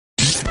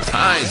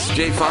Hi, it's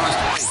Jay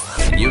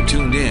Foster. You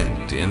tuned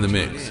in to In the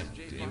Mix.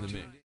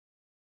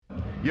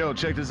 Yo,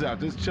 check this out.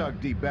 This is Chuck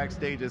D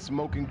backstage at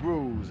Smoking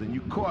Grooves, and you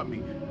caught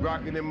me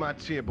rocking in my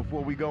chair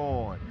before we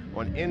go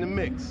on In the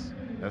Mix.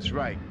 That's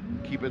right.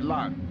 Keep it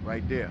locked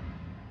right there.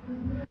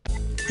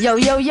 Yo,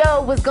 yo,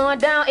 yo, what's going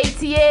down,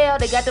 ATL?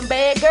 They got them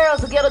bad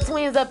girls, the Ghetto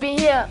Twins up in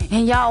here.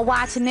 And y'all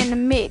watching In the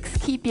Mix.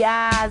 Keep your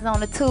eyes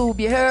on the tube,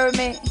 you heard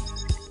me?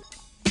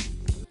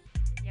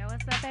 Yo,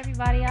 what's up,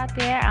 everybody out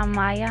there? I'm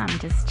Maya. I'm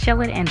just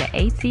chilling in the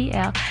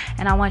ATL,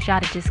 and I want y'all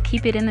to just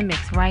keep it in the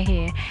mix right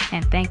here.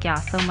 And thank y'all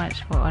so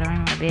much for ordering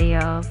my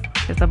videos.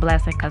 It's a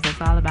blessing because it's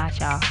all about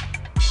y'all.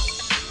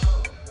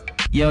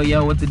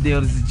 Yo, what the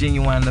deal? This is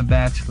Genuine the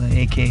Bachelor,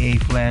 aka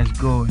Flash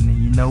Gordon,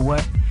 and you know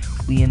what?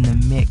 We in the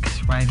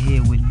mix right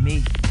here with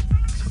me,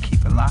 so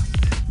keep it locked.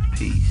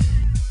 Peace.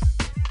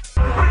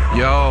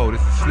 Yo,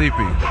 this is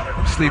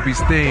Sleepy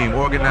Steam,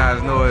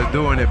 Organized Noise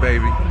doing it,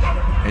 baby.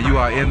 And you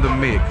are in the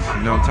mix,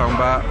 you know what I'm talking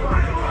about?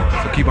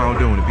 So keep on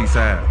doing it, peace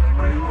out.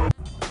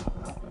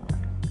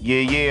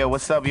 Yeah,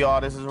 what's up, y'all?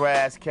 This is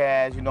Raz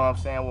Cash, you know what I'm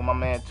saying, with my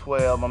man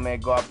 12, my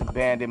man Garth the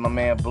Bandit, my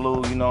man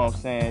Blue, you know what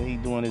I'm saying, he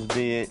doing his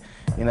bid,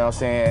 you know what I'm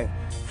saying,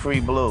 Free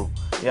Blue.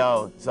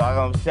 Yo, so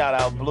I'm gonna shout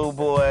out Blue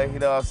Boy, you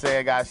know what I'm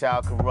saying, gotta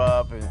shout out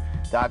Corrupt and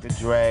Dr.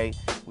 Dre.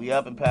 We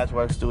up in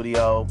Patchwork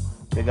Studio,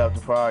 big up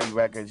the Priority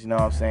Records, you know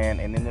what I'm saying,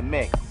 and in the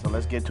mix. So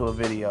let's get to a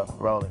video,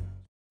 roll it.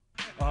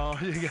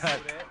 You got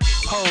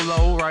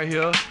Polo right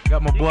here,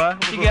 got my boy.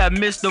 You got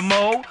Mr.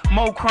 Mo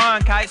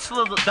Cronkite,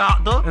 Slither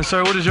Doctor. And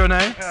sir, what is your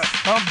name?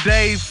 I'm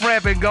Dave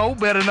Frapp and Go,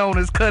 better known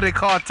as Cuddy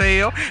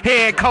Cartel,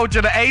 head coach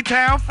of the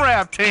A-Town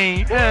Frapp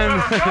team.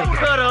 And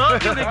Cut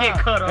up, you can get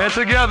cut up. And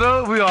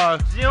together we are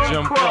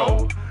Jim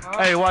Crow.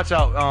 Hey, watch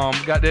out.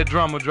 Got that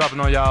drummer dropping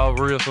on y'all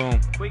real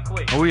soon. Quick.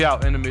 And we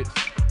out in the mix.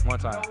 One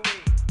time.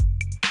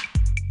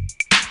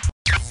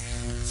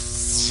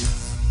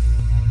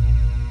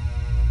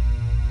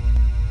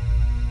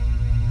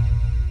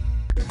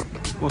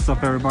 What's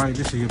up, everybody?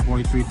 This is your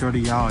boy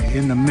 330. Y'all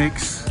in the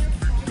mix.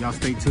 Y'all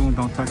stay tuned.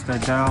 Don't touch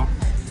that dial.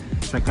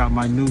 Check out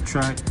my new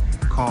track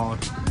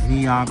called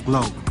Neon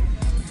Glow.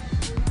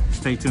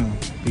 Stay tuned.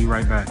 Be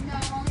right back.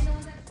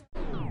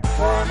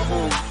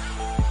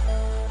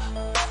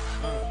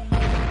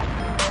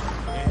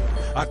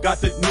 I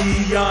got the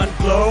neon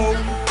glow.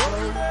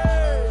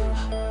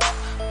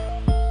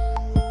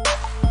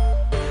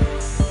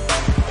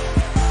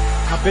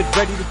 I've been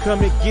ready to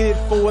come and get it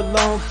for a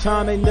long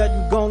time. Ain't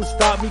nothing gonna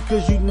stop me,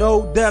 cause you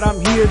know that I'm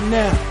here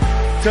now.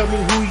 Tell me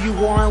who you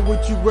are and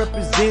what you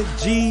represent,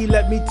 G.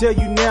 Let me tell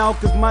you now,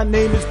 cause my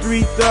name is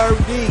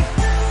 330.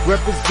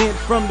 Represent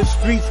from the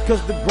streets,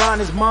 cause the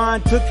grind is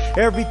mine. Took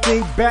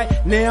everything back,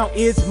 now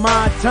it's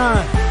my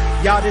time.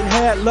 Y'all done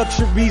had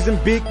luxuries and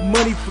big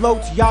money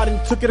floats. Y'all done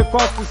took it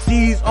across the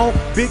seas on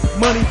big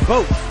money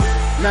boats.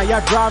 Now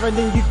y'all driving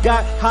and you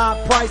got high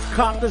price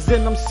copters,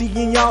 and I'm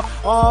seeing y'all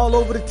all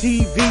over the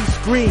TV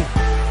screen.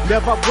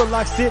 Never will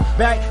I sit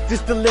back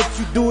just to let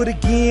you do it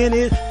again.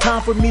 It's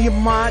time for me and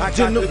my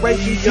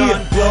generation here. The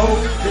neon glow,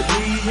 the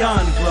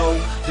neon glow,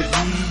 the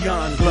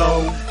neon glow,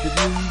 the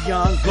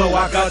neon glow.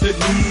 I got the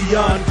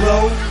neon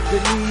glow, the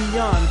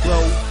neon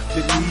glow,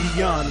 the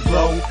neon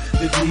glow,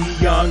 the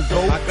neon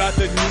glow. I got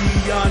the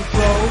neon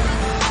glow,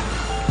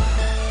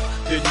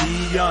 the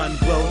neon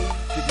glow,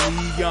 the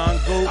neon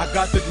glow. I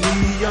got the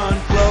neon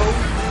glow.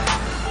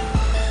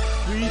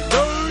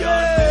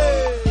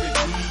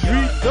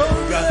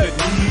 330, got the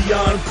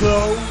neon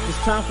glow. It's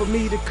time for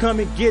me to come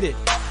and get it.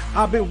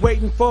 I've been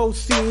waiting for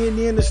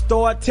CNN to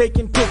start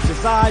taking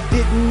pictures. I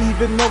didn't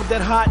even know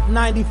that Hot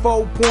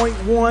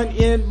 94.1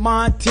 in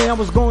my town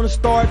was gonna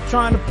start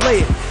trying to play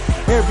it.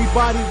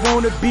 Everybody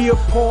wanna be a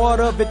part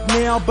of it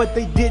now, but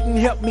they didn't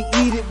help me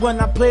eat it when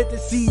I planted the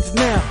seeds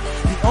now.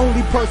 The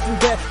only person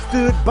that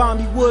stood by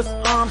me was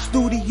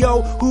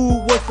Studio, who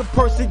was the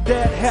person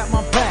that had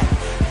my back.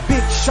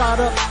 Big shout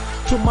up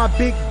to my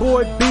big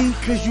boy B,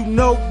 cause you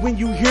know when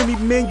you hear me,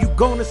 man, you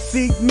gonna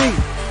see me.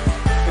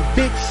 And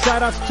big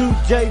shout outs to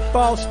Jay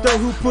Foster,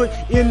 who put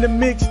In the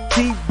Mix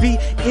TV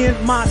in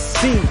my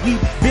scene. We've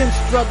been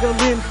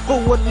struggling for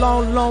a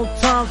long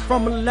time,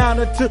 from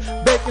Atlanta to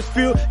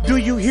Bakersfield. Do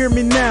you hear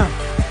me now?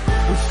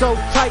 I'm so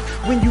tight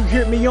when you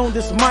hear me on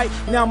this mic.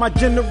 Now my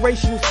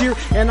generation's here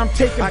and I'm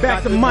taking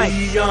back the mic.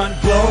 Neon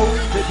glow,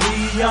 the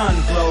neon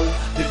glow,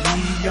 the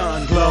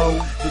neon glow,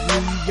 the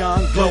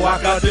neon glow. I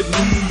got the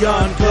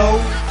neon glow,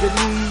 the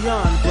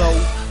neon glow,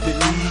 the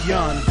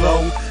neon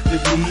glow, the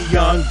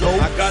neon glow.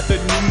 I got the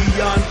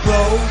neon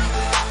glow,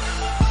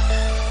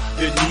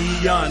 the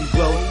neon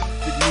glow,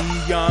 the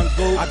neon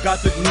glow. I got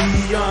the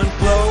neon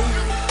glow.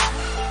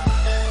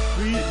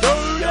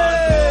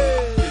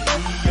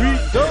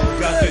 330,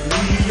 got the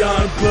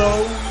neon glow.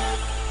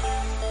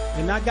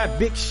 And I got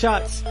big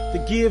shots to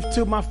give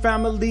to my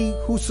family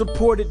who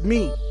supported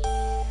me.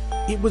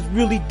 It was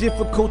really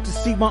difficult to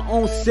see my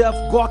own self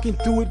walking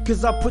through it,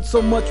 cause I put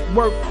so much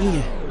work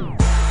in.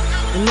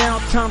 And now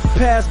times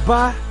pass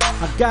by,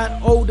 I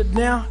got older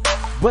now,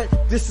 but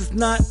this is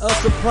not a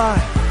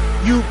surprise.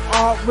 You've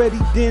already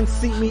then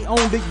seen me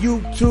on the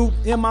YouTube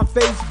and my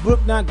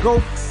Facebook. Now go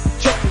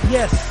check it,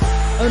 yes.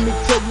 Let me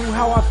tell you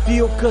how I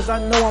feel, cause I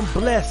know I'm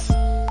blessed.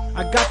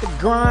 I got the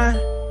grind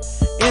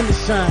and the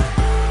shine.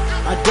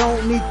 I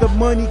don't need the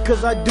money,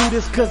 cause I do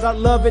this cause I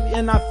love it,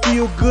 and I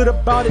feel good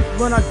about it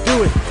when I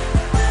do it.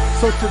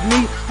 So to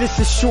me, this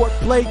is short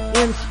plate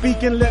and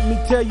speaking. Let me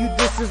tell you,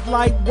 this is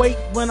lightweight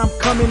when I'm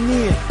coming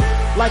in.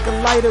 Like a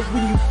lighter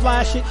when you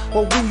flash it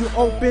or when you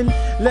open.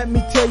 Let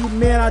me tell you,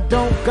 man, I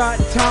don't got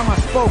time, I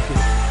spoke it.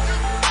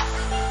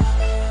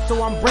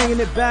 So I'm bringing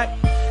it back,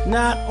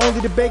 not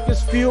only the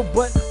Bakersfield,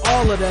 but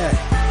all of that.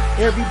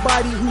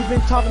 Everybody who's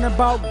been talking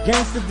about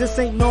gangster, this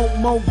ain't no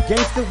more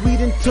gangster. We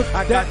done took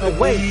that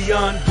away. The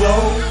neon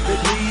glow, the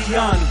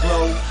neon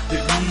glow, the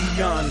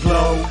neon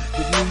glow,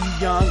 the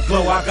neon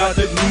glow. I got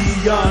the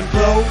neon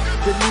glow,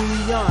 the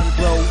neon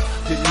glow,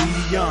 the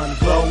neon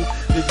glow,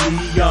 the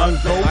neon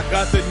glow. I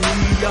got the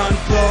neon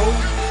glow,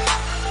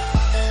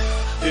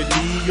 the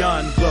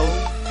neon glow,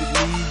 the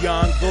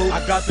neon glow.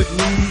 I got the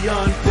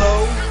neon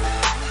glow.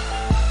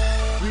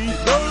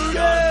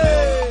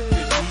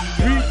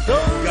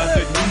 Got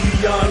the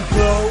neon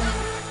glow.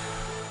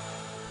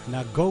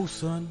 Now go,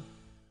 son.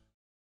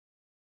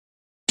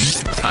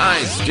 Hi,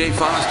 it's Jay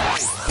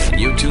Foster.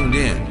 You tuned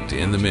in to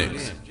In the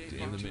Mix.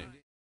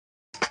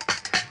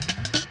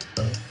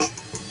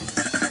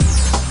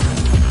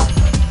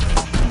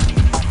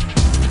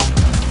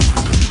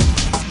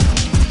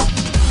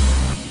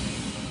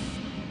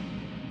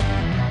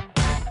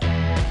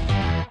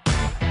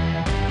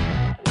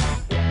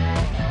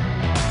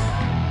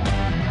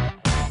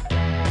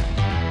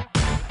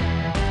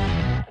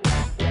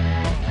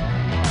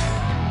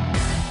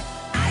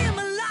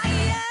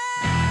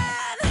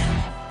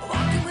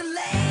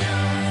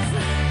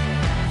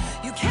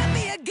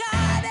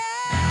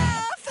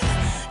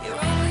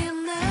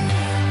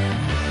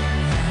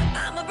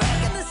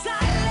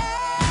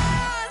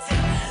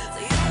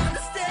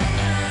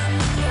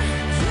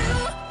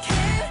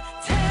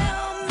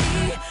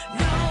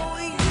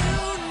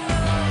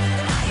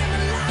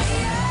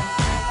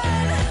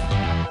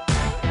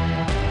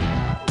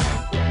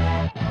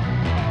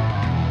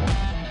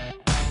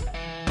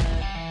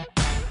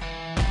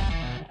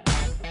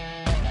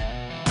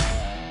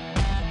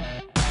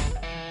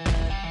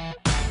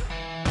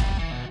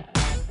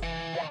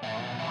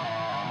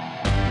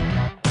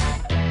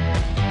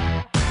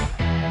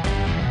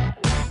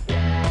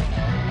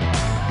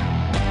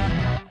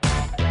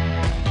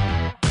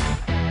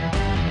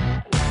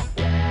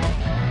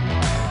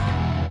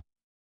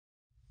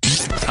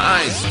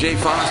 Hi, it's Jay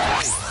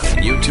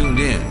Foster. You tuned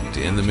in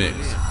to In the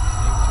Mix.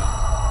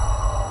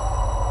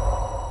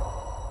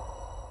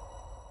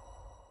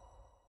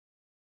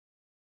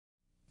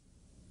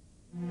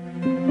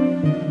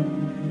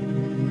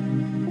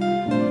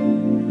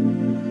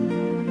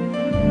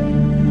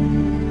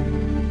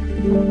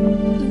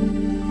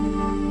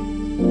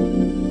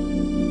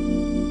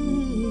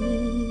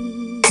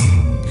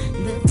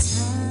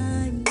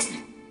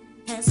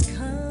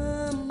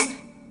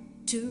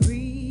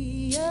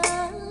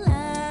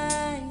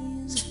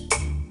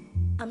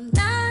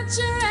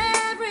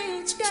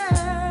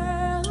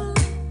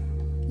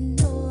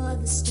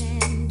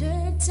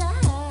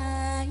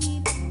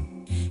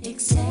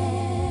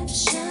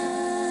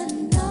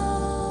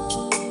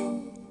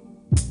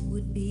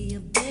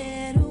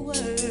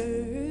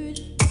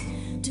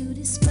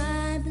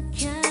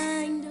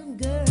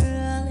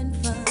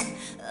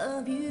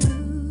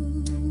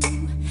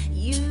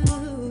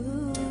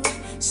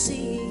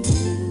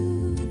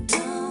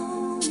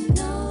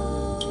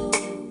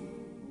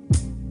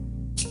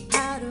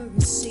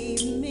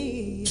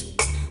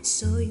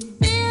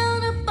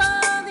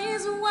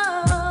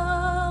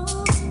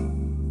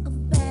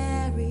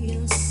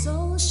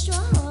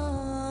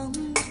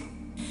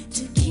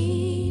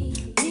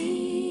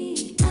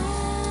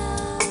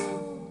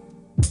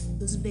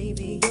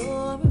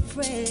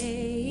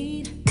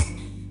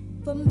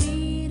 For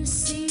me to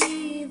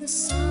see the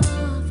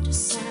softer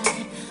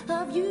side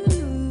of you.